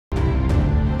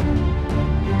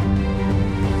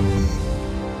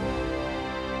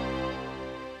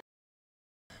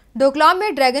डोकलाम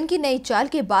में ड्रैगन की नई चाल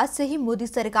के बाद से ही मोदी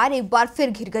सरकार एक बार फिर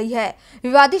घिर गई है।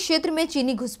 विवादित क्षेत्र में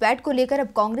चीनी घुसपैठ को लेकर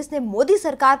अब कांग्रेस ने मोदी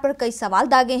सरकार पर कई सवाल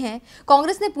दागे हैं।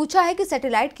 कांग्रेस ने पूछा है कि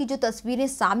सैटेलाइट की जो तस्वीरें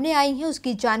सामने आई हैं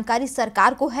उसकी जानकारी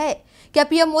सरकार को है। क्या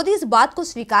पीएम मोदी इस बात को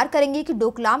स्वीकार करेंगे कि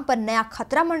डोकलाम पर नया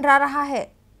खतरा मंडरा रहा है?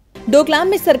 डोकलाम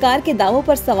में सरकार के दावों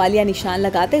पर सवालिया निशान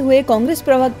लगाते हुए कांग्रेस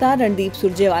प्रवक्ता रणदीप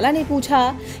सुरजेवाला ने पूछा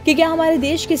कि क्या हमारे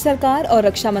देश की सरकार और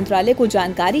रक्षा मंत्रालय को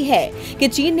जानकारी है कि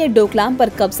चीन ने डोकलाम पर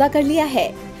कब्जा कर लिया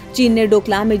है। चीन ने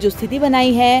डोकलाम में जो स्थिति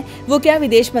बनाई है वो क्या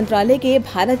विदेश मंत्रालय के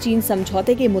भारत चीन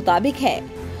समझौते के मुताबिक है।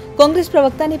 कांग्रेस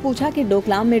प्रवक्ता ने पूछा कि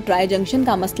डोकलाम में ट्राई जंक्शन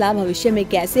का मसला भविष्य में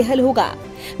कैसे हल होगा।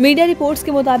 मीडिया रिपोर्ट्स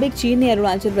के मुताबिक चीन ने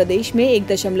अरुणाचल प्रदेश में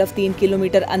 1.3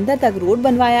 किलोमीटर अंदर तक रोड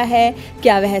बनवाया है।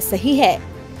 क्या वह सही है?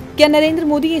 क्या नरेंद्र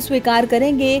मोदी ये स्वीकार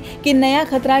करेंगे कि नया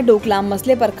खतरा डोकलाम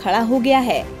मसले पर खड़ा हो गया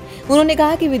है? उन्होंने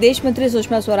कहा कि विदेश मंत्री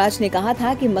सुषमा स्वराज ने कहा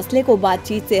था कि मसले को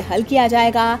बातचीत से हल किया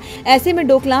जाएगा। ऐसे में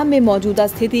डोकलाम में मौजूदा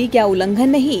स्थिति क्या उल्लंघन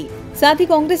नहीं? साथ ही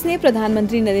कांग्रेस ने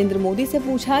प्रधानमंत्री नरेंद्र मोदी से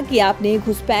पूछा कि आपने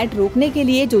घुसपैठ रोकने के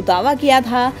लिए जो दावा किया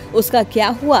था उसका क्या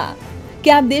हुआ?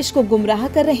 क्या आप देश को गुमराह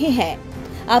कर रहे हैं?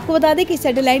 आपको बता दें कि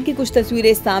सैटेलाइट की कुछ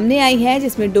तस्वीरें सामने आई हैं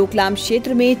जिसमें डोकलाम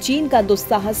क्षेत्र में चीन का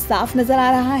दुस्साहस साफ नजर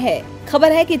आ रहा है।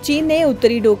 खबर है कि चीन ने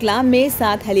उत्तरी डोकलाम में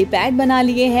 7 हेलीपैड बना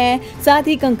लिए हैं। साथ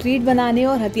ही कंक्रीट बनाने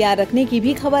और हथियार रखने की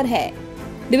भी खबर है।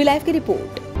 DBLIVE की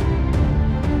रिपोर्ट।